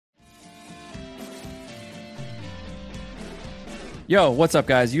Yo, what's up,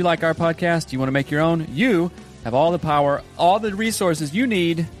 guys? You like our podcast? You want to make your own? You have all the power, all the resources you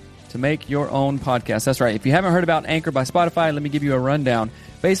need to make your own podcast. That's right. If you haven't heard about Anchor by Spotify, let me give you a rundown.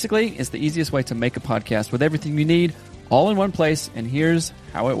 Basically, it's the easiest way to make a podcast with everything you need all in one place, and here's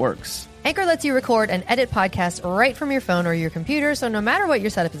how it works. Anchor lets you record and edit podcasts right from your phone or your computer, so no matter what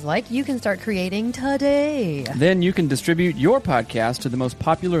your setup is like, you can start creating today. Then you can distribute your podcast to the most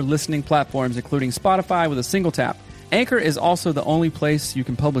popular listening platforms, including Spotify, with a single tap. Anchor is also the only place you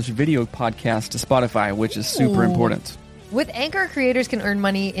can publish video podcasts to Spotify, which is super important. With Anchor, creators can earn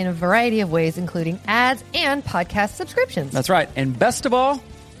money in a variety of ways, including ads and podcast subscriptions. That's right. And best of all,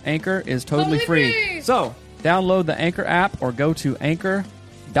 Anchor is totally free. So, download the Anchor app or go to anchor.fm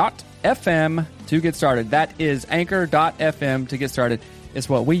to get started. That is anchor.fm to get started. It's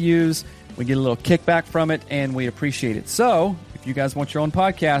what we use. We get a little kickback from it, and we appreciate it. So, if you guys want your own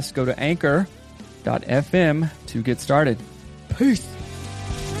podcast, go to anchor.fm to get started. Peace.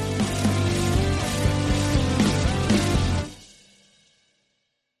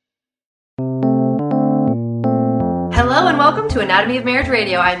 Hello and welcome to Anatomy of Marriage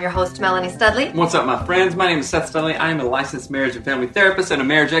Radio. I'm your host, Melanie Studley. What's up, my friends? My name is Seth Studley. I am a licensed marriage and family therapist and a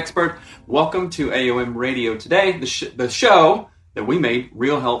marriage expert. Welcome to AOM Radio. Today, the show that we made,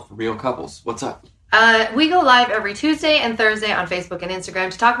 Real Help for Real Couples. What's up? We go live every Tuesday and Thursday on Facebook and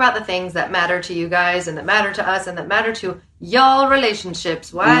Instagram to talk about the things that matter to you guys and that matter to us and that matter to y'all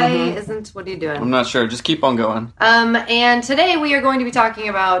relationships. What are you doing? I'm not sure. Just keep on going. And today we are going to be talking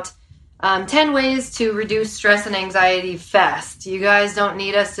about 10 ways to reduce stress and anxiety fast. You guys don't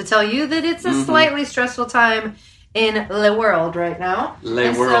need us to tell you that it's a slightly stressful time in the world right now.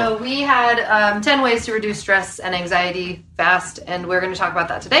 So we had 10 ways to reduce stress and anxiety fast, and we're going to talk about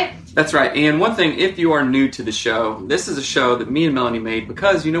that today. That's right. And one thing, if you are new to the show, this is a show that me and Melanie made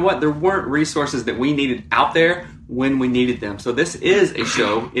because, you know what, there weren't resources that we needed out there when we needed them. So this is a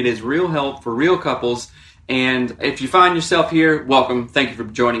show. It is Real Help for Real Couples. And if you find yourself here, welcome. Thank you for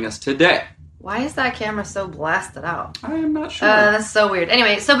joining us today. Why is that camera so blasted out? I am not sure. That's so weird.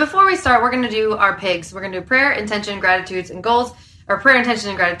 Anyway, so before we start, we're going to do our pigs. We're going to do prayer, intention, gratitudes, and goals. Or prayer, intention,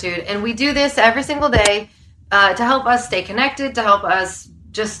 and gratitude. And we do this every single day to help us stay connected, to help us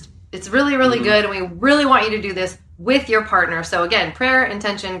just, it's really, really good. And we really want you to do this with your partner. So again, prayer,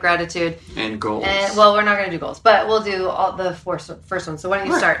 intention, gratitude. And goals. Well, we're not going to do goals, but we'll do all the first one. So why don't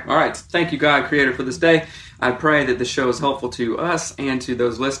you start? All right. Thank you, God, Creator, for this day. I pray that the show is helpful to us and to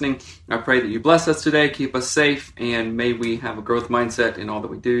those listening. I pray that you bless us today, keep us safe, and may we have a growth mindset in all that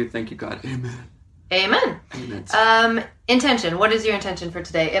we do. Thank you, God. Amen. Amen. Amen. Intention. What is your intention for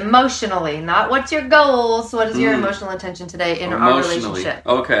today? Emotionally, not what's your goals. What is your emotional intention today in our relationship?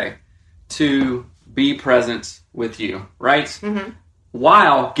 Okay. To be present with you, right?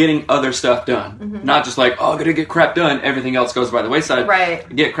 While getting other stuff done. Not just like, oh, I gotta get crap done. Everything else goes by the wayside. Right.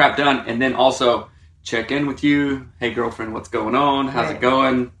 Get crap done, and then also check in with you. Hey, girlfriend, what's going on? How's it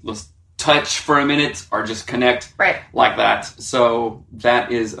going? Let's touch for a minute or just connect like that. So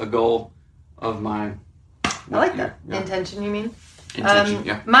that is a goal of mine. I like that. Yeah. Intention, you mean? Intention,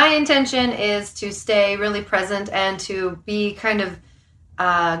 yeah. My intention is to stay really present and to be kind of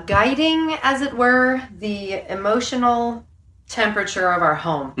guiding, as it were, the emotional temperature of our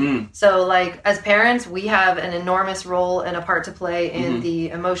home. So, like, as parents, we have an enormous role and a part to play in the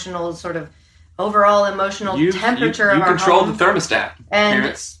emotional sort of overall emotional temperature of our home. You control the thermostat, and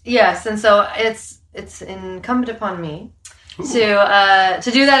parents. Yes, and so it's incumbent upon me to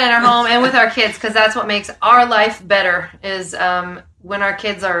do that in our home and with our kids, because that's what makes our life better, is when our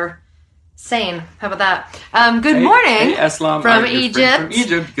kids are sane. How about that? Good morning Eslam, from Egypt. From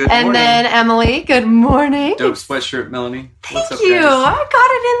Egypt. Good and morning. Then Emily, good morning. Dope sweatshirt, Melanie. Thank you. Guys? I got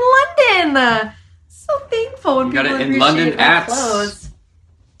it in London. So thankful when you got people it in appreciate London my at clothes.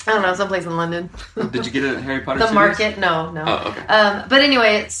 I don't know, someplace in London. Did you get it at Harry Potter? The market? No. Oh, okay. But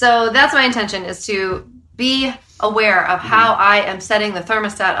anyway, so that's my intention, is to be aware of how I am setting the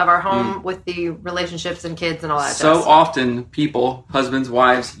thermostat of our home with the relationships and kids and all that So jazz. often, people, husbands,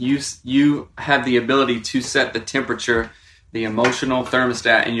 wives, you have the ability to set the temperature, the emotional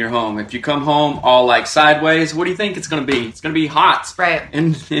thermostat in your home. If you come home all like sideways, what do you think it's going to be? It's going to be hot. Right.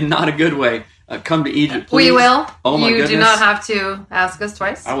 And in not a good way. Come to Egypt, please. We will. Oh my goodness. You do not have to ask us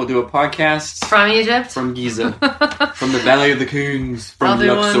twice. I will do a podcast. From Egypt? From Giza. From the Valley of the Kings. From I'll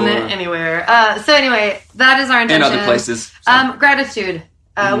do Luxor. one anywhere. So anyway, that is our intention. And other places. So. Gratitude.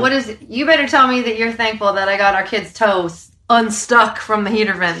 What is? You better tell me that you're thankful that I got our kids' toes unstuck from the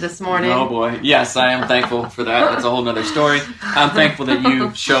heater vent this morning. Oh boy. Yes, I am thankful for that. That's a whole nother story. I'm thankful that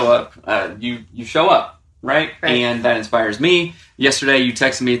you show up. You show up. right? And that inspires me. Yesterday, you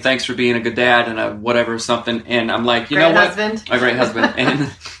texted me, thanks for being a good dad and a whatever something. And I'm like, you know what? A great husband. And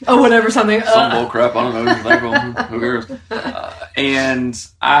whatever something. Some bull crap. I don't know. Who cares? And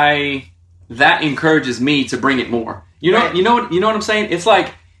that encourages me to bring it more. You know what I'm saying? It's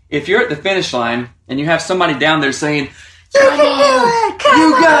like if you're at the finish line and you have somebody down there saying, you can do it!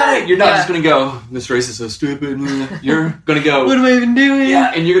 You got it! You're not just going to go, this race is so stupid. You're going to go, what am I even doing?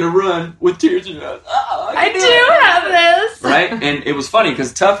 Yeah, and you're going to run with tears in your eyes. Oh, I do have this! Right? And it was funny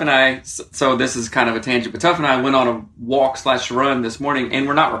because Tuff and I, so this is kind of a tangent, but Tuff and I went on a walk/run this morning and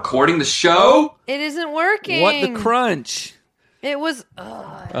we're not recording the show. It isn't working. What the crunch? It was.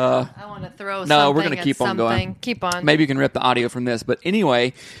 I want to throw. No, something we're going to keep on going. Keep on. Maybe you can rip the audio from this, but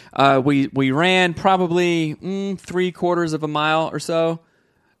anyway, we ran probably 3/4 of a mile or so,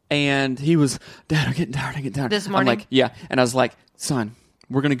 and he was, Dad, I'm getting tired. This morning, I'm like, yeah, and I was like, son,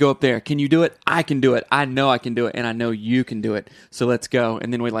 we're going to go up there. Can you do it? I can do it. I know I can do it, and I know you can do it. So let's go.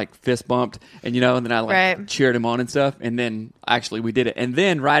 And then we like fist bumped, and and then I cheered him on and stuff, and then actually we did it. And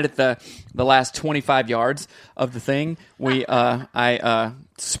then right at the last 25 yards of the thing, I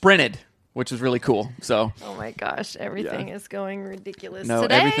sprinted, which was really cool. So oh my gosh, everything is going ridiculous no,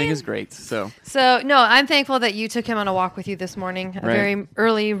 today. Everything is great. So no, I'm thankful that you took him on a walk with you this morning, a very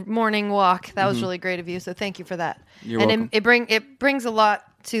early morning walk. That was really great of you. So thank you for that. You're welcome. It brings a lot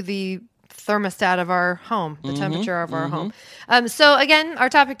to the thermostat of our home, the temperature of our home. So again, our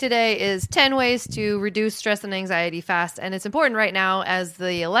topic today is 10 ways to reduce stress and anxiety fast. And it's important right now as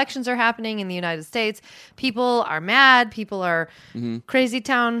the elections are happening in the United States. People are mad. People are crazy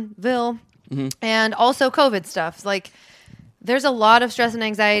townville. And also COVID stuff. Like there's a lot of stress and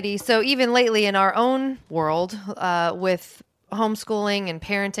anxiety. So even lately in our own world with homeschooling and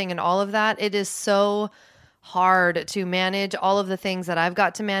parenting and all of that, it is so hard to manage all of the things that I've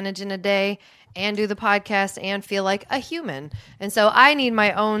got to manage in a day and do the podcast and feel like a human. And so I need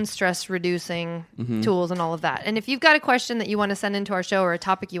my own stress reducing tools and all of that. And if you've got a question that you want to send into our show or a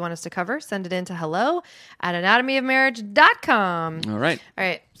topic you want us to cover, send it into hello@anatomyofmarriage.com. All right.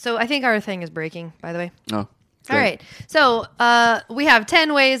 So I think our thing is breaking, by the way. Oh. All right. So we have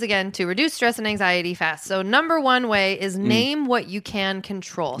 10 ways, again, to reduce stress and anxiety fast. So number one way is name what you can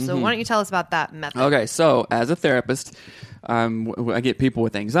control. So why don't you tell us about that method? Okay. So as a therapist, I get people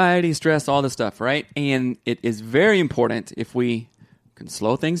with anxiety, stress, all this stuff, right? And it is very important if we can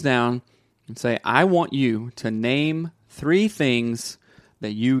slow things down and say, I want you to name 3 things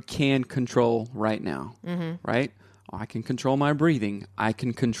that you can control right now, right? I can control my breathing. I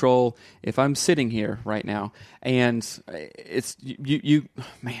can control if I'm sitting here right now. And it's you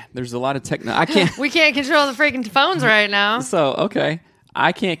man, there's a lot of I can't we can't control the freaking phones right now. So, okay.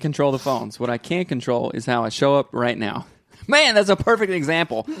 I can't control the phones. What I can control is how I show up right now. Man, that's a perfect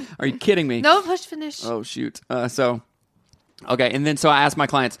example. Are you kidding me? No, push finish. Oh, shoot. Okay. And then so I ask my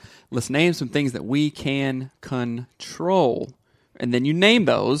clients, let's name some things that we can control. And then you name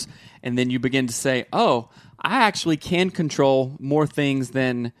those, and then you begin to say, oh, I actually can control more things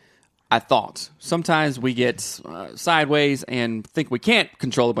than I thought. Sometimes we get sideways and think we can't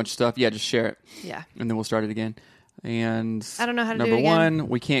control a bunch of stuff. Yeah, just share it. Yeah. And then we'll start it again. And I don't know how to do it number again. 1,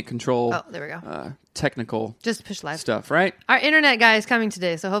 we can't control there we go. Technical just push live stuff, right? Our internet guy is coming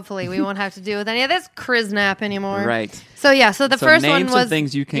today, so hopefully we won't have to deal with any of this Kriznap anymore. Right. So the first one was name some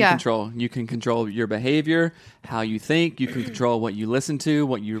things you can control. You can control your behavior, how you think. You can control what you listen to,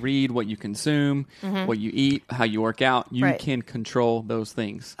 what you read, what you consume, what you eat, how you work out. You can control those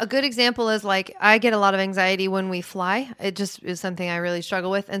things. A good example is like I get a lot of anxiety when we fly. It just is something I really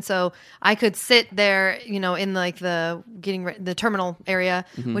struggle with, and so I could sit there, in like the terminal area,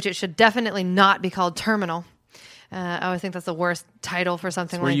 which it should definitely not be called terminal. I always think that's the worst title for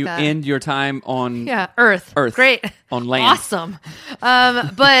something like that. Where you end your time on Earth. Great. On land. Awesome.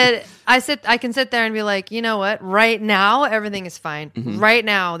 But I can sit there and be like, you know what? Right now, everything is fine. Right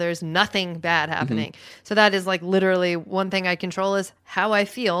now, there's nothing bad happening. So that is like literally one thing I control is how I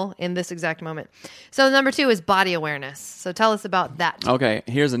feel in this exact moment. So number 2 is body awareness. So tell us about that. Okay.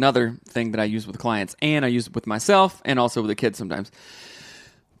 Here's another thing that I use with clients, and I use it with myself and also with the kids sometimes.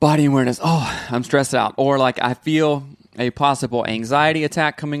 Body awareness. Oh, I'm stressed out. Or like I feel a possible anxiety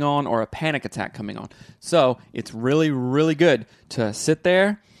attack coming on or a panic attack coming on. So it's really, really good to sit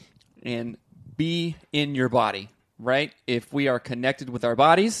there and be in your body, right? If we are connected with our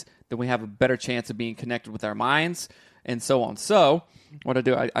bodies, then we have a better chance of being connected with our minds and so on. So what I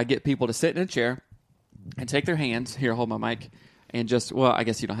do, I get people to sit in a chair and take their hands. Here, hold my mic. And just, well, I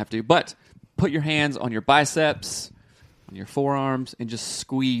guess you don't have to, but put your hands on your biceps, your forearms, and just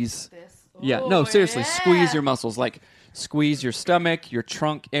squeeze. Seriously, squeeze your muscles. Like squeeze your stomach, your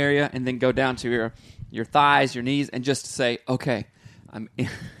trunk area, and then go down to your thighs, your knees, and just say, okay, I'm in,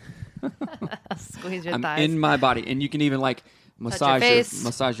 Squeeze your I'm thighs. in my body. And you can even like massage face.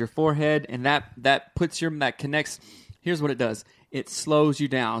 massage your forehead, and that connects. Here's what it does. It slows you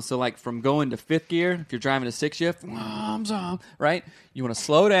down. So like from going to fifth gear, if you're driving a six shift, right? You want to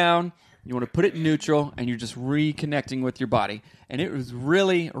slow down. You want to put it in neutral, and you're just reconnecting with your body. And it was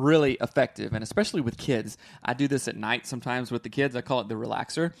really, really effective, and especially with kids. I do this at night sometimes with the kids. I call it the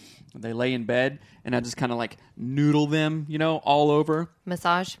relaxer. They lay in bed, and I just kind of like noodle them, all over.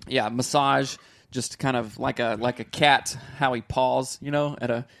 Massage. Yeah, massage, just kind of like a cat, how he paws,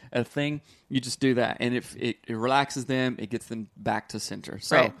 at a thing. You just do that, and if it relaxes them, it gets them back to center.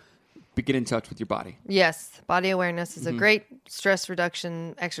 So. Right. Get in touch with your body. Yes, body awareness is a great stress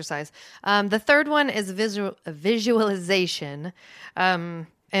reduction exercise. The third one is visualization. And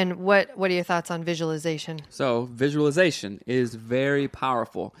what are your thoughts on visualization? So visualization is very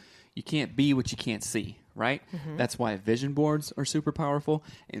powerful. You can't be what you can't see, right? That's why vision boards are super powerful.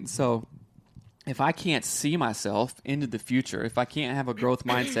 And so if I can't see myself into the future, if I can't have a growth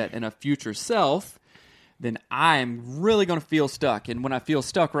mindset and a future self, then I'm really going to feel stuck. And when I feel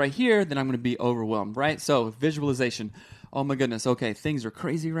stuck right here, then I'm going to be overwhelmed, right? So visualization. Oh my goodness. Okay, things are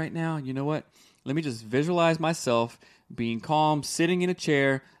crazy right now. You know what? Let me just visualize myself being calm, sitting in a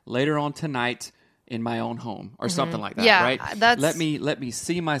chair later on tonight in my own home or something like that, Yeah, right? that's- Let me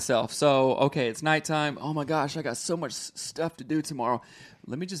see myself. So, okay, it's nighttime. Oh my gosh, I got so much stuff to do tomorrow.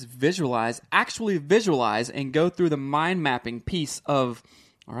 Let me just actually visualize and go through the mind mapping piece of,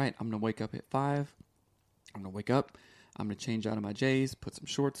 all right, I'm going to wake up at 5. I'm going to wake up, I'm going to change out of my J's, put some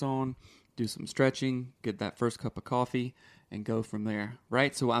shorts on, do some stretching, get that first cup of coffee, and go from there,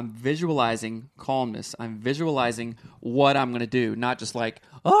 right? So I'm visualizing calmness. I'm visualizing what I'm going to do, not just like,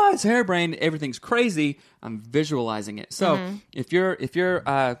 oh, it's harebrained, everything's crazy. I'm visualizing it. So if you're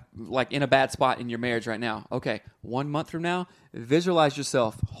like in a bad spot in your marriage right now, okay, 1 month from now, visualize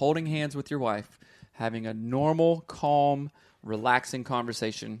yourself holding hands with your wife, having a normal, calm, relaxing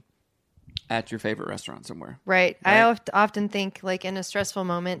conversation at your favorite restaurant somewhere. Right. I often think, like in a stressful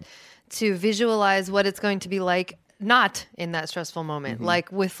moment, to visualize what it's going to be like not in that stressful moment.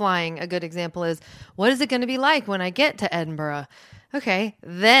 Like with flying, a good example is, what is it going to be like when I get to Edinburgh? Okay,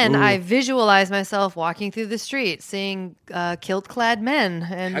 then I visualize myself walking through the street, seeing kilt-clad men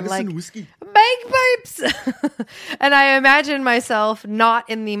and like whiskey. bagpipes, and I imagine myself not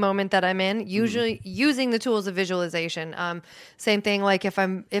in the moment that I'm in. Usually using the tools of visualization. Same thing, like if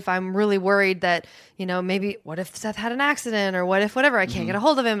I'm really worried that maybe what if Seth had an accident or what if whatever, I can't get a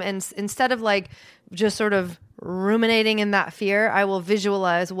hold of him, and instead of like just sort of ruminating in that fear, I will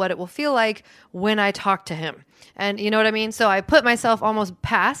visualize what it will feel like when I talk to him. And you know what I mean? So I put myself almost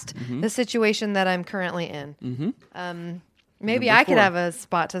past the situation that I'm currently in. Maybe I could have a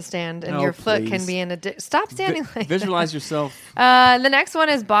spot to stand and your foot can be in a... Stop standing like Visualize yourself. The next one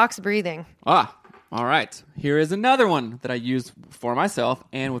is box breathing. All right. Here is another one that I use for myself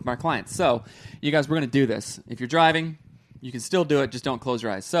and with my clients. So, you guys, we're going to do this. If you're driving, you can still do it. Just don't close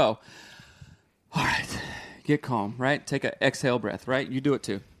your eyes. So, all right. Get calm, right? Take an exhale breath, right? You do it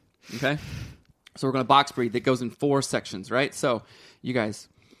too. Okay? So we're going to box breathe. It goes in 4 sections, right? So you guys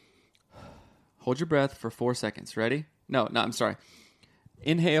hold your breath for 4 seconds. Ready? No, I'm sorry.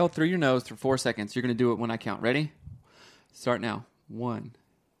 Inhale through your nose for 4 seconds. You're going to do it when I count. Ready? Start now. 1,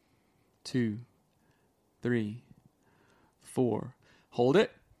 2, 3, 4. Hold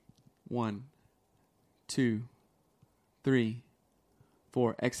it. 1, 2, 3,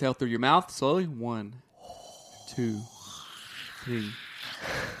 4. Exhale through your mouth slowly. 1, 2, 3,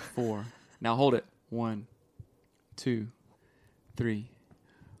 4. Now hold it. 1, 2, 3,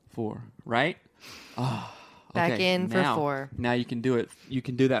 4. Right? Back in for now, 4. Now you can do it. You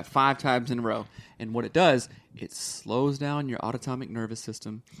can do that 5 times in a row. And what it does, it slows down your autonomic nervous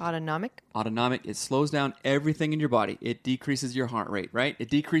system. Autonomic? Autonomic. It slows down everything in your body. It decreases your heart rate, right? It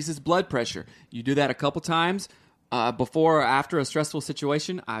decreases blood pressure. You do that a couple times before or after a stressful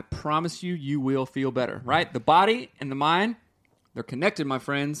situation, I promise you will feel better, right? The body and the mind, they're connected, my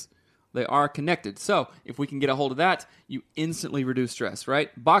friends. They are connected. So if we can get a hold of that, you instantly reduce stress, right?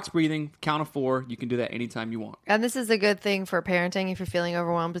 Box breathing, count of 4. You can do that anytime you want. And this is a good thing for parenting. If you're feeling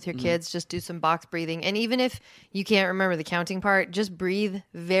overwhelmed with your kids, just do some box breathing. And even if you can't remember the counting part, just breathe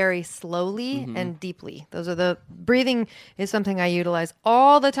very slowly and deeply. Breathing is something I utilize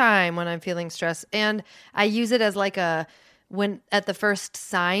all the time when I'm feeling stress. And I use it as like at the first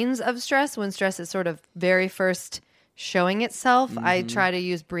signs of stress, when stress is sort of very first showing itself, Mm-hmm. I try to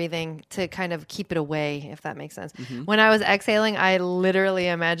use breathing to kind of keep it away, if that makes sense. Mm-hmm. When I was exhaling, I literally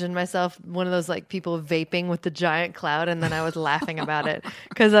imagined myself one of those like people vaping with the giant cloud, and then I was laughing about it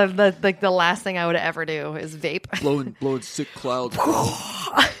because the last thing I would ever do is vape. blowing sick clouds.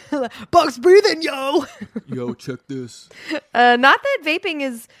 Bugs breathing, yo. Yo, check this. Not that vaping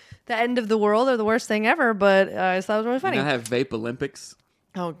is the end of the world or the worst thing ever, but I thought it was really funny. You have Vape Olympics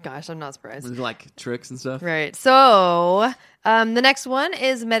Oh gosh, I'm not surprised. with like tricks and stuff. Right. So the next one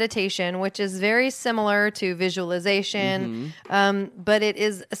is meditation, which is very similar to visualization, but it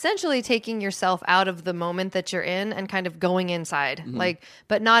is essentially taking yourself out of the moment that you're in and kind of going inside, like,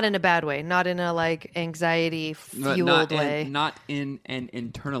 but not in a bad way, not in a like anxiety fueled way. Not in an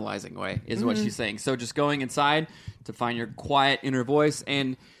internalizing way is what she's saying. So just going inside to find your quiet inner voice.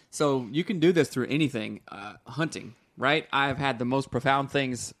 And so you can do this through anything, hunting. Right? I've had the most profound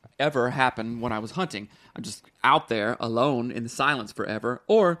things ever happen when I was hunting. I'm just out there alone in the silence forever,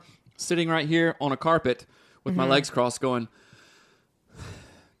 or sitting right here on a carpet with my legs crossed going,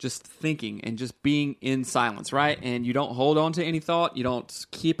 just thinking and just being in silence, right? And you don't hold on to any thought. You don't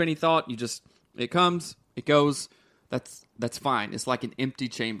keep any thought. You just, it comes, it goes. That's fine. It's like an empty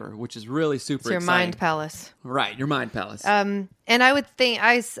chamber, which is really super It's your exciting. mind palace. Right, your mind palace. And I would think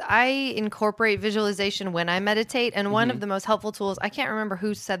I incorporate visualization when I meditate. And one of the most helpful tools, I can't remember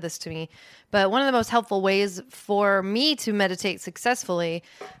who said this to me, but one of the most helpful ways for me to meditate successfully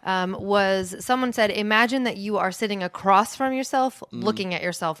was someone said, imagine that you are sitting across from yourself, looking at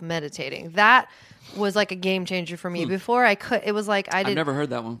yourself meditating. That was like a game changer for me. Before it was like I've never heard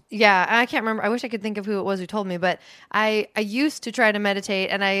that one. Yeah, I can't remember. I wish I could think of who it was who told me, but I used to try to meditate,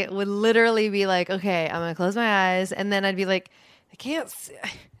 and I would literally be like, okay, I'm going to close my eyes, and then I'd be like, I can't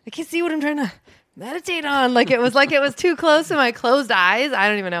see what I'm trying to meditate on. Like it was too close to my closed eyes. I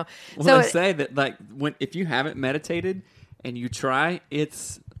don't even know. Well, they say that like if you haven't meditated and you try,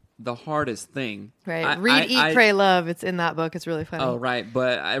 it's the hardest thing. Right. Read, Eat, Pray, Love. It's in that book. It's really funny. Oh, right.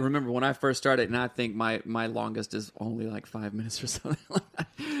 But I remember when I first started, and I think my longest is only like 5 minutes or something like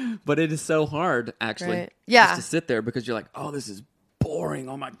that. But it is so hard, actually. Right. Yeah. Just to sit there because you're like, oh, this is boring.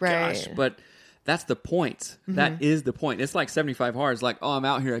 Oh, my gosh. Right. But that's the point. That is the point. It's like 75 hard. It's like, oh, I'm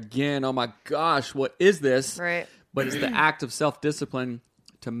out here again. Oh, my gosh. What is this? Right. But it's the act of self-discipline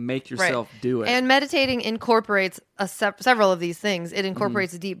to make yourself do it. And meditating incorporates several of these things. It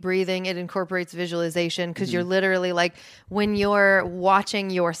incorporates deep breathing. It incorporates visualization because you're literally like when you're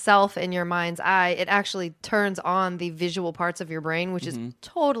watching yourself in your mind's eye, it actually turns on the visual parts of your brain, which is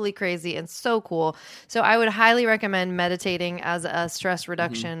totally crazy and so cool. So I would highly recommend meditating as a stress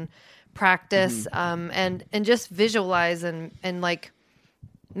reduction practice and just visualize and like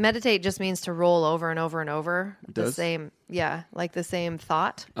meditate just means to roll over and over and over the same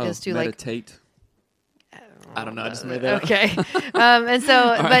thought is to meditate. I don't know. I just made that up. Okay. And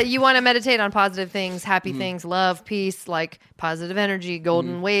so, but you want to meditate on positive things, happy things, love, peace, like positive energy,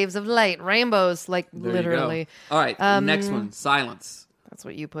 golden waves of light, rainbows, like There literally. you go. All right. Next one. Silence. That's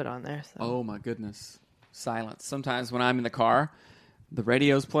what you put on there. So. Oh my goodness. Silence. Sometimes when I'm in the car, the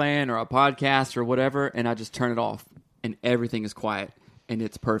radio's playing or a podcast or whatever, and I just turn it off and everything is quiet and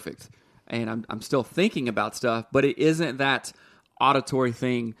it's perfect. And I'm still thinking about stuff, but it isn't that auditory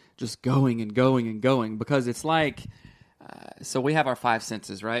thing just going and going and going, because it's like, so we have our five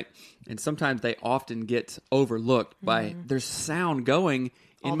senses, right? And sometimes they often get overlooked by there's sound going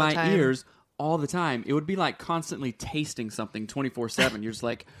in my time. ears all the time. It would be like constantly tasting something 24/7. You're just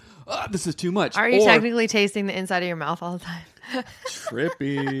like, oh, this is too much. Are you technically tasting the inside of your mouth all the time?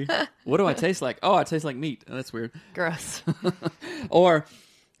 Trippy. What do I taste like? Oh, I taste like meat. Oh, that's weird. Gross. Or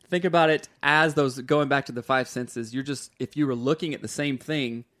think about it as those, going back to the five senses, you're just, if you were looking at the same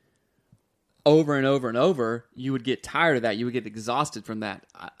thing over and over and over, you would get tired of that. You would get exhausted from that.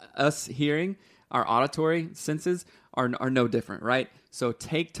 Us hearing, our auditory senses are no different, right? So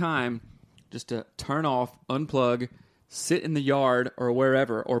take time just to turn off, unplug, sit in the yard or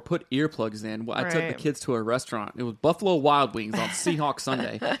wherever, or put earplugs in. I took the kids to a restaurant. It was Buffalo Wild Wings on Seahawk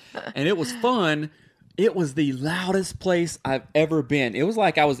Sunday, and it was fun. It was the loudest place I've ever been. It was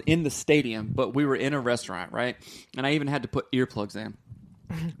like I was in the stadium, but we were in a restaurant, right? And I even had to put earplugs in.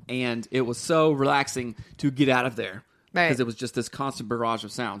 And it was so relaxing to get out of there. Right. Because it was just this constant barrage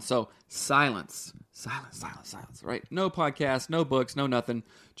of sound. So silence, right? No podcast, no books, no nothing,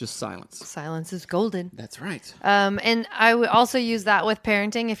 just silence. Silence is golden. That's right. And I would also use that with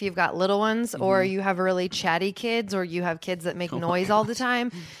parenting if you've got little ones or you have really chatty kids or you have kids that make noise all the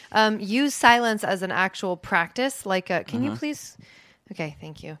time. Use silence as an actual practice. Like, can you please? Okay,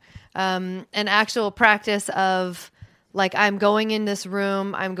 thank you. An actual practice of Like, I'm going in this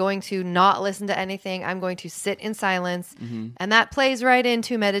room, I'm going to not listen to anything, I'm going to sit in silence. And that plays right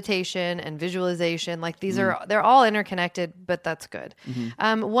into meditation and visualization. Like, they're all interconnected, but that's good.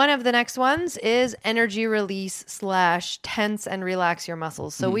 One of the next ones is energy release / tense and relax your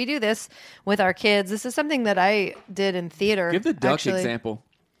muscles. So we do this with our kids. This is something that I did in theater. Give the duck example.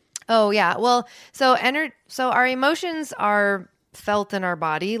 Oh, yeah. Well, so our emotions are felt in our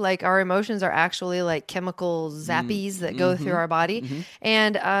body. Like, our emotions are actually like chemical zappies that go through our body.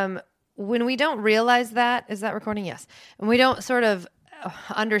 And when we don't realize that, is that recording? Yes. And we don't sort of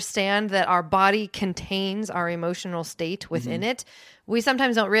understand that our body contains our emotional state within it, we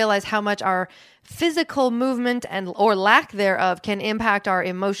sometimes don't realize how much our physical movement or lack thereof can impact our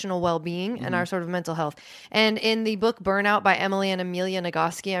emotional well-being and our sort of mental health. And in the book Burnout by Emily and Amelia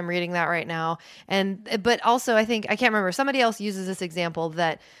Nagoski, I'm reading that right now. But also, I can't remember, somebody else uses this example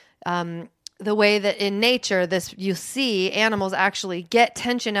that the way that in nature, you see animals actually get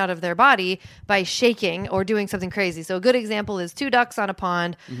tension out of their body by shaking or doing something crazy. So a good example is 2 ducks on a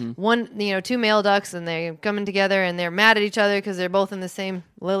pond, 2 male ducks, and they're coming together and they're mad at each other because they're both in the same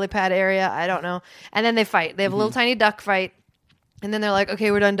lily pad area. I don't know. And then they fight. They have a little tiny duck fight. And then they're like,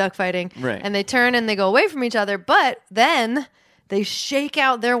 okay, we're done duck fighting. Right. And they turn and they go away from each other. But then they shake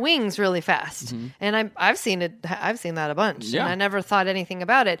out their wings really fast. And I've seen that a bunch. Yeah. And I never thought anything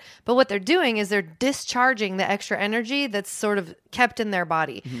about it. But what they're doing is they're discharging the extra energy that's sort of kept in their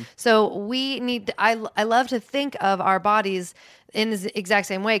body. So I love to think of our bodies in the exact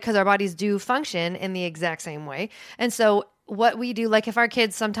same way, because our bodies do function in the exact same way. And so what we do, like if our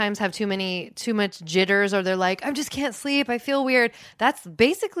kids sometimes have too much jitters, or they're like, I just can't sleep, I feel weird, that's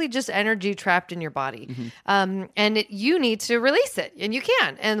basically just energy trapped in your body. You need to release it, and you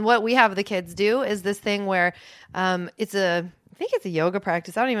can. And what we have the kids do is this thing where I think it's a yoga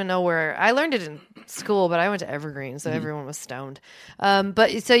practice. I don't even know where I learned it in school, but I went to Evergreen, so everyone was stoned.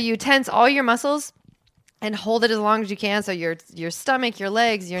 But so you tense all your muscles and hold it as long as you can. So your stomach, your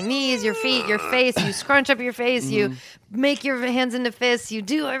legs, your knees, your feet, your face, you scrunch up your face, you make your hands into fists, you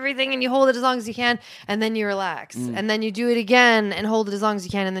do everything and you hold it as long as you can, and then you relax. And then you do it again and hold it as long as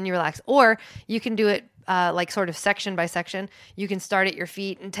you can, and then you relax. Or you can do it like sort of section by section. You can start at your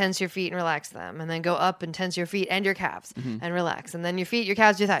feet and tense your feet and relax them, and then go up and tense your feet and your calves and relax, and then your feet, your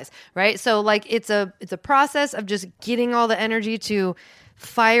calves, your thighs, right? So like it's a process of just getting all the energy to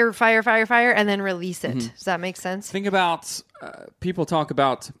fire, and then release it. Does that make sense? Think about, people talk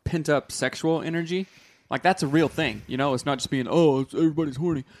about pent-up sexual energy. Like, that's a real thing. You know, it's not just being, everybody's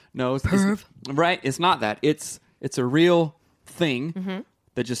horny. No, it's right? It's not that. It's a real thing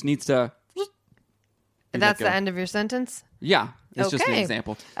that just needs to... That's the end of your sentence? Yeah. It's just an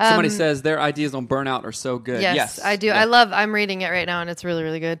example. Somebody says their ideas on burnout are so good. Yes, I do. Yeah. I'm reading it right now, and it's really,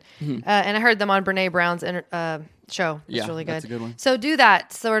 really good. And I heard them on Brene Brown's show. It's really good. That's a good one. So do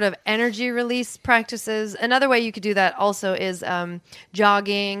that sort of energy release practices. Another way you could do that also is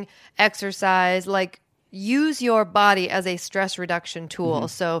jogging, exercise, like use your body as a stress reduction tool.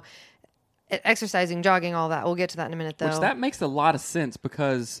 So exercising, jogging, all that. We'll get to that in a minute, though. Which that makes a lot of sense,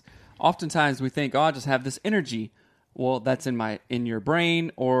 because oftentimes we think, I just have this energy. Well, that's in your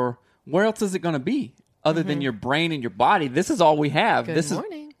brain, or where else is it going to be other than your brain and your body? This is all we have. Good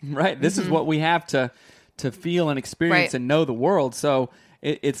morning. This is what we have to feel and experience and know the world. So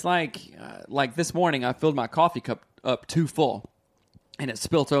it's like this morning, I filled my coffee cup up too full, and it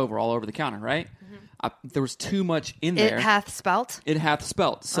spilt over all over the counter. Right, there was too much in there. It hath spelt.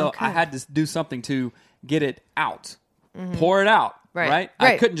 So I had to do something to get it out, pour it out. Right?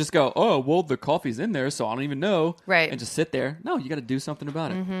 I couldn't just go, the coffee's in there, so I don't even know. Right. And just sit there. No, you got to do something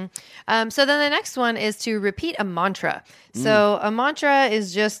about it. So then the next one is to repeat a mantra. So a mantra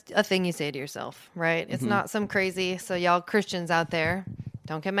is just a thing you say to yourself, right? It's not some crazy, so y'all Christians out there,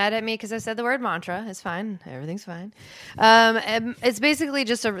 don't get mad at me because I said the word mantra. It's fine. Everything's fine. It's basically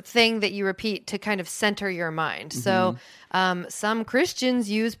just a thing that you repeat to kind of center your mind. So some Christians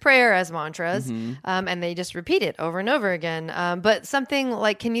use prayer as mantras, and they just repeat it over and over again. But something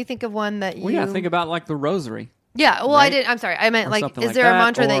like, can you think of one that you... Well, yeah, think about like the rosary. Yeah, well, right? I'm sorry. I meant is there a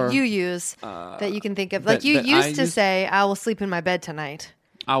mantra that you use that you can think of? Like you used to say, I will sleep in my bed tonight.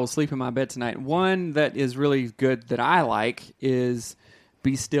 I will sleep in my bed tonight. One that is really good that I like is...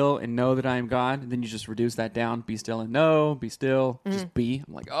 be still and know that I am God. And then you just reduce that down. Be still and know. Be still. Just be.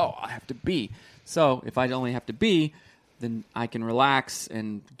 I'm like, I have to be. So if I only have to be, then I can relax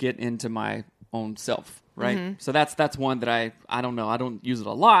and get into my own self, right? So that's one that I don't know. I don't use it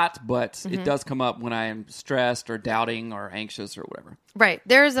a lot, but it does come up when I am stressed or doubting or anxious or whatever. Right.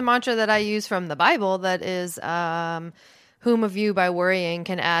 There is a mantra that I use from the Bible that is, whom of you by worrying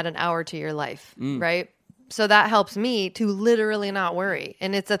can add an hour to your life, right? so that helps me to literally not worry.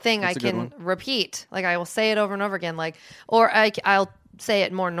 And it's a thing That's I a good can one. repeat. Like I will say it over and over again. Like, or I'll say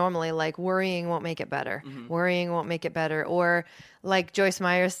it more normally, like worrying won't make it better. Worrying won't make it better. Or like Joyce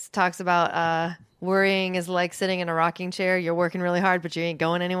Myers talks about, worrying is like sitting in a rocking chair. You're working really hard, but you ain't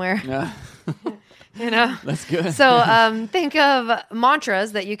going anywhere. Yeah. You know? That's good. So think of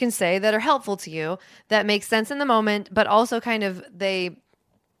mantras that you can say that are helpful to you, that make sense in the moment, but also kind of they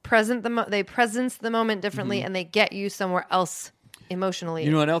presence the moment differently, and they get you somewhere else emotionally.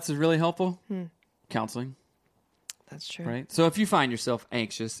 You know what else is really helpful? Counseling. That's true. Right. So if you find yourself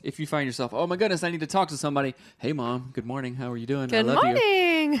anxious, if you find yourself, oh my goodness, I need to talk to somebody. Hey, Mom. Good morning. How are you doing? Good I love you.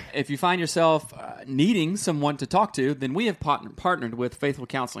 morning. If you find yourself needing someone to talk to, then we have partnered with Faithful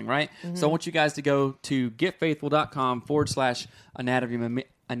Counseling, right? So I want you guys to go to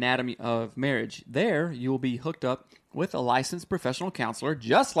getfaithful.com/anatomy of marriage. There, you will be hooked up with a licensed professional counselor,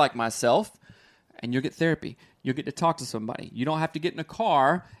 just like myself, and you'll get therapy. You'll get to talk to somebody. You don't have to get in a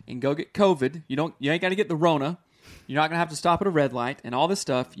car and go get COVID. You ain't got to get the Rona. You're not going to have to stop at a red light and all this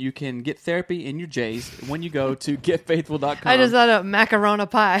stuff. You can get therapy in your J's when you go to getfaithful.com. I just thought of macarona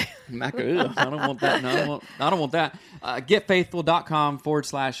pie. I don't want that. No, I don't want that.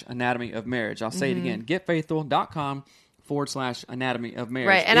 Getfaithful.com/anatomy of marriage. I'll say it again. Getfaithful.com/anatomy of marriage.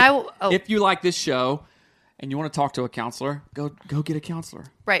 Right, and if you like this show and you want to talk to a counselor, go get a counselor.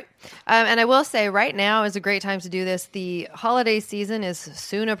 Right. And I will say right now is a great time to do this. The holiday season is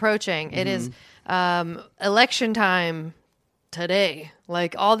soon approaching. It is election time today.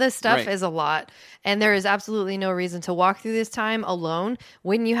 Like all this stuff is a lot. And there is absolutely no reason to walk through this time alone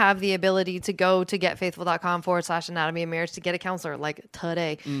when you have the ability to go to getfaithful.com/anatomy of marriage to get a counselor like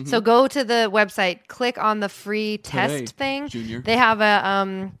today. So go to the website, click on the free test thing. Junior. They have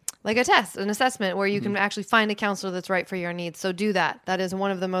a test, an assessment where you can actually find a counselor that's right for your needs. So do that. That is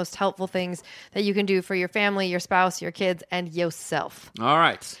one of the most helpful things that you can do for your family, your spouse, your kids, and yourself. All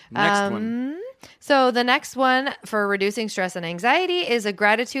right. Next one. So the next one for reducing stress and anxiety is a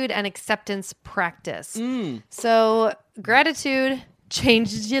gratitude and acceptance practice. So gratitude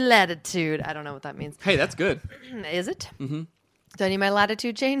changes your latitude. I don't know what that means. Hey, that's good. Is it? Mm-hmm. Do I need my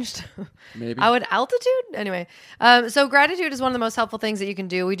latitude changed? Maybe. I would altitude? Anyway. So gratitude is one of the most helpful things that you can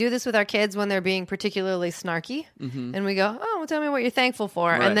do. We do this with our kids when they're being particularly snarky. And we go, oh, well, tell me what you're thankful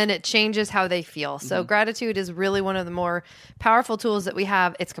for. Right. And then it changes how they feel. So gratitude is really one of the more powerful tools that we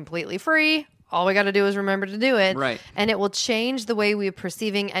have. It's completely free. All we got to do is remember to do it. Right. And it will change the way we're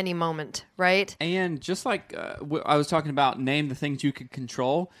perceiving any moment, right? And just like I was talking about, name the things you can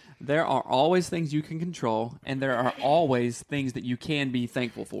control. There are always things you can control, and there are always things that you can be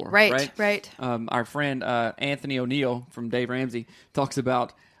thankful for. Right. Our friend Anthony O'Neill from Dave Ramsey talks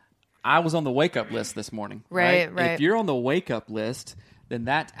about, I was on the wake-up list this morning. Right. If you're on the wake-up list, then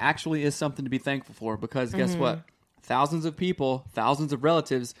that actually is something to be thankful for, because guess what? Thousands of people, thousands of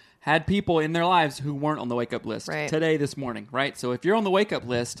relatives had people in their lives who weren't on the wake-up list today, this morning, right? So if you're on the wake-up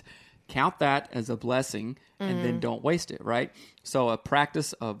list, count that as a blessing and then don't waste it, right? So a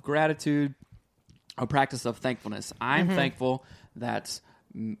practice of gratitude, a practice of thankfulness. I'm thankful that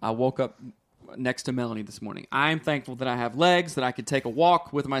I woke up next to Melanie this morning. I'm thankful that I have legs, that I could take a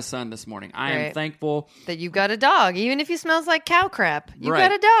walk with my son this morning. I am thankful that you've got a dog. Even if he smells like cow crap, you've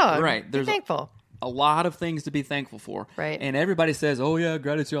got a dog. Right. Be thankful. A lot of things to be thankful for. Right. And everybody says, oh yeah,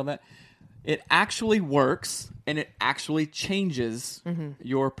 gratitude on that. It actually works, and it actually changes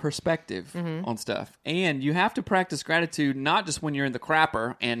your perspective on stuff. And you have to practice gratitude not just when you're in the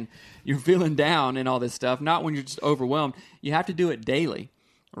crapper and you're feeling down and all this stuff, not when you're just overwhelmed. You have to do it daily,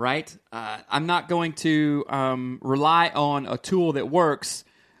 right? I'm not going to rely on a tool that works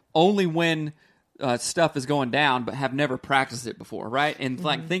only when stuff is going down, but have never practiced it before, right? And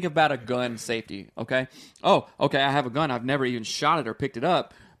like, think about a gun safety, okay? Oh, okay, I have a gun. I've never even shot it or picked it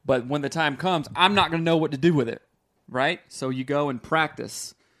up, but when the time comes, I'm not going to know what to do with it, right? So you go and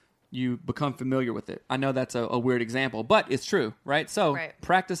practice. You become familiar with it. I know that's a weird example, but it's true, right? So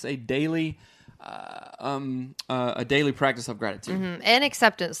practice a daily practice of gratitude. And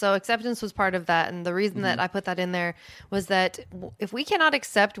acceptance. So acceptance was part of that. And the reason that I put that in there was that if we cannot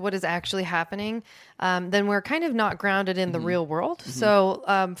accept what is actually happening, then we're kind of not grounded in the real world. So,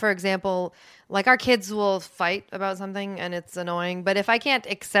 for example, like our kids will fight about something and it's annoying. But if I can't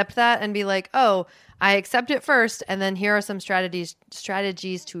accept that and be like, oh, I accept it first, and then here are some strategies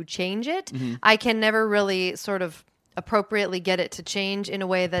to change it, I can never really sort of appropriately get it to change in a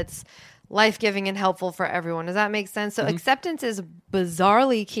way that's life-giving and helpful for everyone. Does that make sense? So acceptance is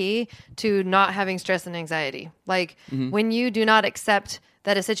bizarrely key to not having stress and anxiety. Like when you do not accept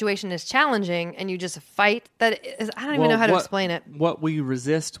that a situation is challenging and you just fight that is, I don't even know how to explain it. What we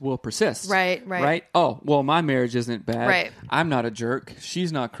resist will persist. Right. Oh, well, my marriage isn't bad. Right. I'm not a jerk.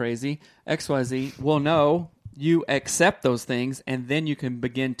 She's not crazy. XYZ. Well, no, you accept those things and then you can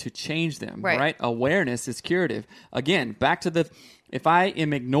begin to change them. Right. Awareness is curative. Again, back to if I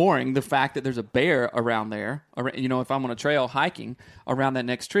am ignoring the fact that there's a bear around there, if I'm on a trail hiking around that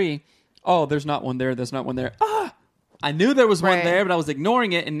next tree, oh, there's not one there. There's not one there. I knew there was one there, but I was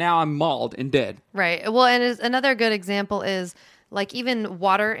ignoring it, and now I'm mauled and dead. Right. Well, and another good example is like even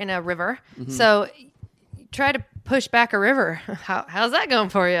water in a river. Mm-hmm. So try to push back a river. How's that going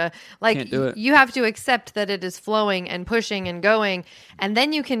for you? Like Can't do it. You have to accept that it is flowing and pushing and going, and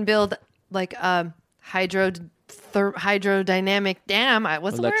then you can build like a hydrodynamic dam.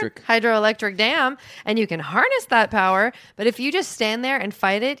 What's the word? Hydroelectric dam, and you can harness that power. But if you just stand there and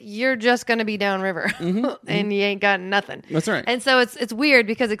fight it, you're just going to be downriver, and you ain't got nothing. That's right. And so it's weird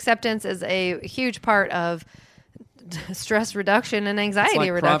because acceptance is a huge part of stress reduction and anxiety it's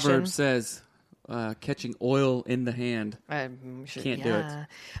like reduction. Proverbs says, catching oil in the hand. Can't do it.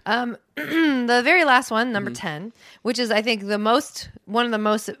 The very last one, number 10, which is, I think, one of the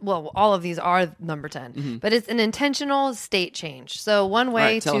most, well, all of these are number 10, but it's an intentional state change. So one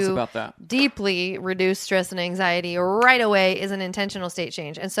way tell us to about that. deeply reduce stress and anxiety right away is an intentional state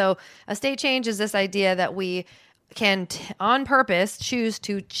change. And so a state change is this idea that we can, on purpose, choose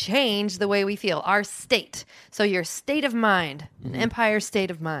to change the way we feel, our state. So your state of mind, an empire state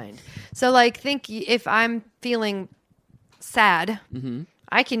of mind. So like, think if I'm feeling sad,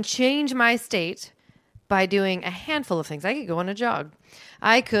 I can change my state by doing a handful of things. I could go on a jog.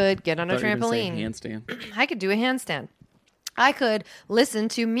 I could get on a trampoline. Handstand. I could do a handstand. I could listen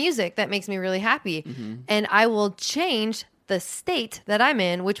to music that makes me really happy. And I will change the state that I'm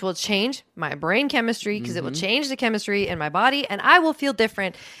in, which will change my brain chemistry because it will change the chemistry in my body, and I will feel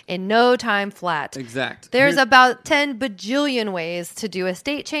different in no time flat. Exact. There's about 10 bajillion ways to do a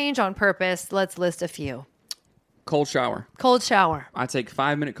state change on purpose. Let's list a few. Cold shower. Cold shower. I take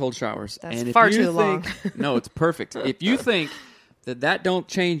 5-minute cold showers. That's and if far you too long. No, it's perfect. If you think that don't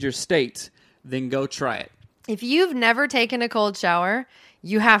change your state, then go try it. If you've never taken a cold shower,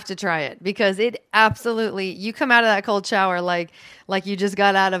 you have to try it because it absolutely, you come out of that cold shower like you just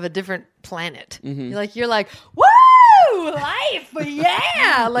got out of a different planet. You're like, woo, life,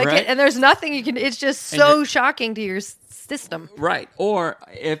 yeah. Right? And there's nothing you can, it's just so shocking to your system. Right. Or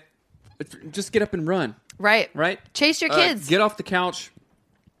if just get up and run. Right. Chase your kids. Get off the couch.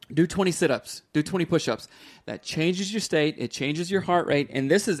 Do 20 sit-ups. Do 20 push-ups. That changes your state. It changes your heart rate. And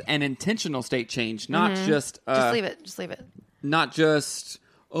this is an intentional state change, not just... just leave it. Not just,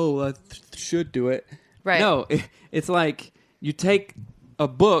 I should do it. Right. No, it's like you take a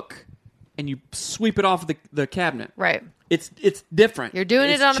book and you sweep it off the cabinet. Right. It's different. You're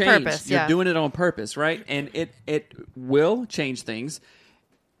doing it on purpose. You're doing it on purpose, right? And it will change things.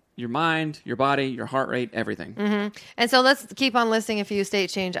 Your mind, your body, your heart rate, everything. And so let's keep on listing a few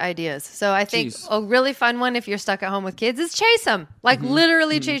state change ideas. So I think a really fun one if you're stuck at home with kids is chase them. Like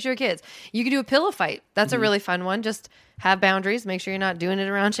literally chase your kids. You can do a pillow fight. That's a really fun one. Just have boundaries. Make sure you're not doing it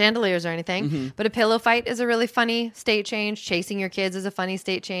around chandeliers or anything. But a pillow fight is a really funny state change. Chasing your kids is a funny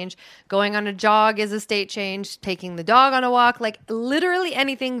state change. Going on a jog is a state change. Taking the dog on a walk. Like literally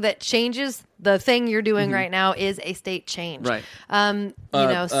anything that changes the thing you're doing right now is a state change. Right.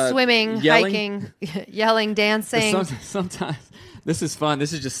 Swimming, yelling. hiking, yelling, dancing. Sometimes this is fun.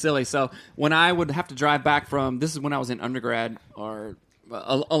 This is just silly. So when I would have to drive back this is when I was in undergrad or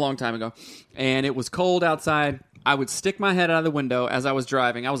a long time ago, and it was cold outside, I would stick my head out of the window as I was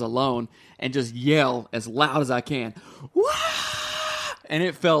driving. I was alone and just yell as loud as I can. Wah! And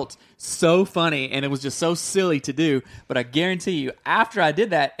it felt so funny, and it was just so silly to do. But I guarantee you, after I did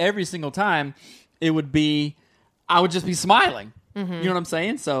that every single time, I would just be smiling. You know what I'm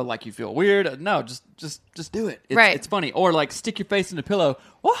saying? So like you feel weird. No, just do it. It's funny. Or like stick your face in the pillow,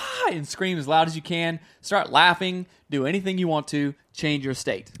 wah! And scream as loud as you can. Start laughing. Do anything you want to. Change your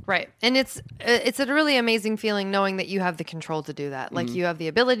state. Right. And it's a really amazing feeling knowing that you have the control to do that. Like you have the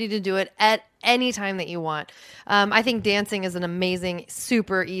ability to do it at any time that you want. I think dancing is an amazing,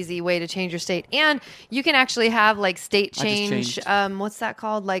 super easy way to change your state. And you can actually have like state change, what's that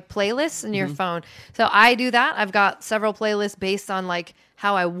called? Like playlists in your phone. So I do that. I've got several playlists based on like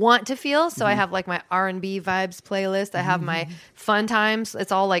how I want to feel. So I have like my R&B vibes playlist. I have my fun times.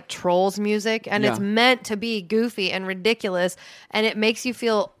 It's all like Trolls music, and it's meant to be goofy and ridiculous, and it makes you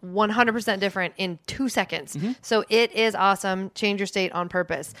feel 100% different in 2 seconds. So it is awesome. Change your state on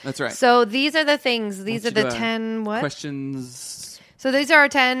purpose. That's right. So these are the things. These are the 10 questions. So these are our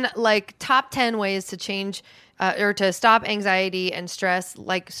 10 like top 10 ways to change or to stop anxiety and stress,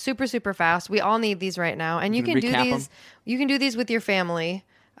 like super, super fast. We all need these right now. And you can do these. You can do these with your family.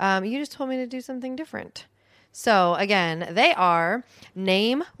 You just told me to do something different. So again, they are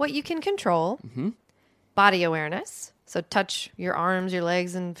name what you can control, body awareness. So touch your arms, your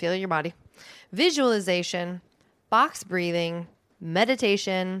legs, and feel your body. Visualization, box breathing,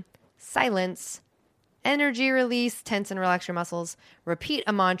 meditation, silence, energy release, tense and relax your muscles, repeat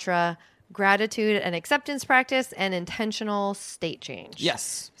a mantra, gratitude and acceptance practice, and intentional state change.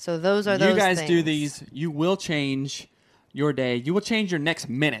 Yes. So those are those You guys things. do these, you will change your day. You will change your next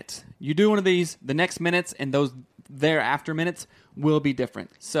minute. You do one of these, the next minutes and those thereafter minutes will be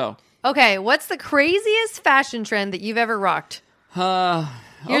different. So, Okay, what's the craziest fashion trend that you've ever rocked?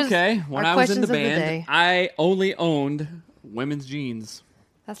 okay. When our I was in questions the of the band, day. I only owned women's jeans.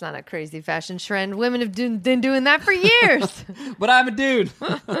 That's not a crazy fashion trend. Women have been doing that for years. But I'm a dude.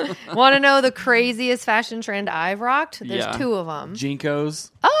 Want to know the craziest fashion trend I've rocked? There's Yeah. 2 of them.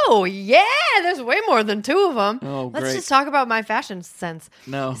 Jinkos. Oh, yeah. There's way more than 2 of them. Oh, Let's great. just talk about my fashion sense.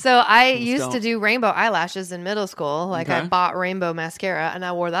 No. So I Let's used to don't. do rainbow eyelashes in middle school. Like I Okay. bought rainbow mascara and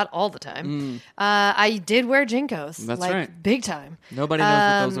I wore that all the time. I did wear Jinkos. That's like, right. Big time. Nobody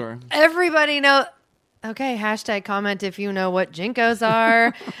knows what those are. Everybody know. Okay, hashtag comment if you know what Jinkos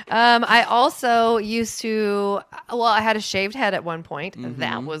are. I also used to, I had a shaved head at one point.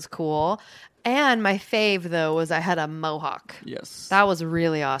 That was cool. And my fave, though, was I had a mohawk. Yes. That was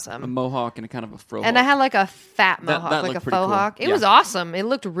really a awesome. mohawk and a kind of a fro. And I had like a fat mohawk, that like a looked faux pretty cool. hawk. It Yeah. was awesome. It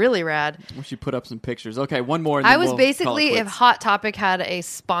looked really rad. We should put up some pictures. Okay, one more. And I then was we'll basically, call it if quits. Hot Topic had a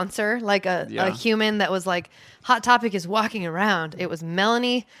sponsor, like a Yeah. human that was like, Hot Topic is walking around. It was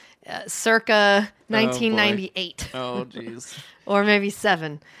Melanie circa 1998. Oh, jeez. Or maybe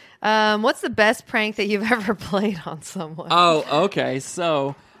 7. What's the best prank that you've ever played on someone? Oh, okay.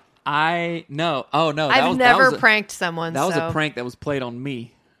 So, I no. Oh no, that I've was, never that was a, pranked someone. That was so a prank that was played on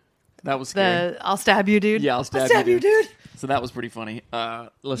me. That was scary. I'll stab you, dude. Yeah, I'll stab you, dude. So that was pretty funny.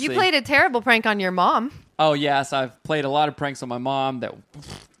 Let's You see. played a terrible prank on your mom. Oh yes, I've played a lot of pranks on my mom. That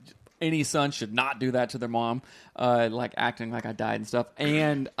any son should not do that to their mom, like acting like I died and stuff.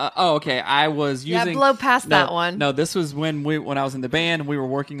 And okay, I was Yeah, using blow past that one. No, this was when I was in the band. We were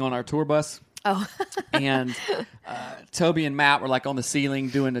working on our tour bus. Oh. And Toby and Matt were like on the ceiling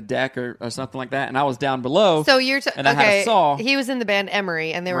doing a deck or something like that, and I was down below. So you're and I had a saw. He was in the band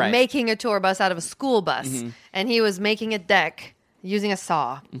Emery, and they were Right. making a tour bus out of a school bus, and he was making a deck using a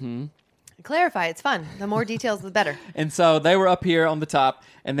saw. Mm-hmm. Clarify, it's fun. The more details, the better. And so they were up here on the top,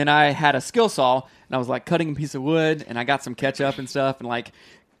 and then I had a skill saw, and I was like cutting a piece of wood, and I got some ketchup and stuff, and like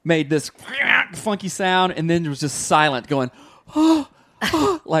made this funky sound, and then it was just silent, going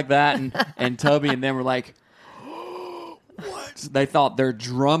like that, and Toby and them were like, what? They thought their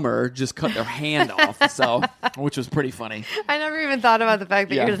drummer just cut their hand off, so which was pretty funny. I never even thought about the fact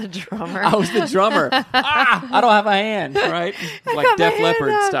that Yeah. you're the drummer. I was the drummer. I don't have a hand, right? Like got my Def hand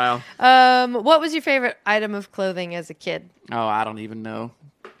Leppard up. style. What was your favorite item of clothing as a kid? Oh, I don't even know.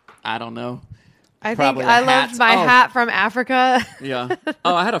 I don't know. I Probably think the I loved hats. my Oh. hat from Africa. Yeah.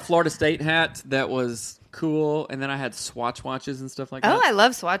 Oh, I had a Florida State hat that was cool, and then I had Swatch watches and stuff like that. Oh, I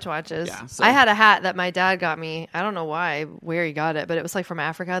love Swatch watches. Yeah, so- I had a hat that my dad got me. I don't know where he got it, but it was like from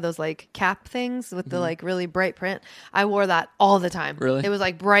Africa. Those like cap things with the like really bright print. I wore that all the time. Really? It was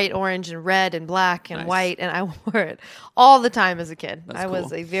like bright orange and red and black and Nice. white, and I wore it all the time as a kid. That's I was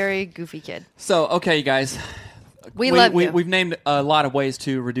cool. a very goofy kid. So, okay, you guys. We love you. We've named a lot of ways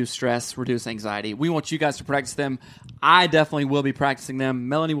to reduce stress, reduce anxiety. We want you guys to practice them. I definitely will be practicing them.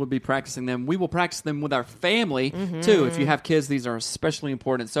 Melanie will be practicing them. We will practice them with our family, too. If you have kids, these are especially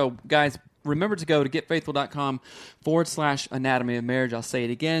important. So, guys, remember to go to getfaithful.com/anatomy of marriage. I'll say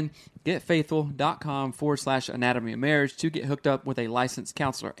it again. Getfaithful.com/anatomy of marriage to get hooked up with a licensed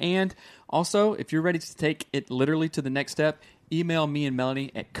counselor. And also, if you're ready to take it literally to the next step, email me and Melanie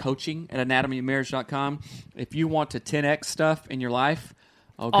at coaching@anatomyofmarriage.com. If you want to 10x stuff in your life,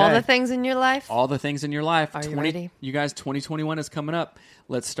 okay. All the things in your life. All the things in your life. Are you ready? You guys, 2021 is coming up.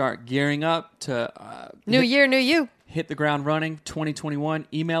 Let's start gearing up to New year, new you. hit the ground running. 2021.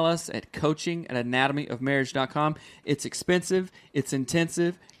 Email us at coaching@anatomyofmarriage.com. It's expensive. It's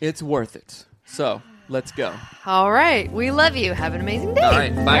intensive. It's worth it. So let's go. All right. We love you. Have an amazing day. All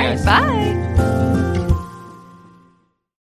right. Bye, guys. Bye.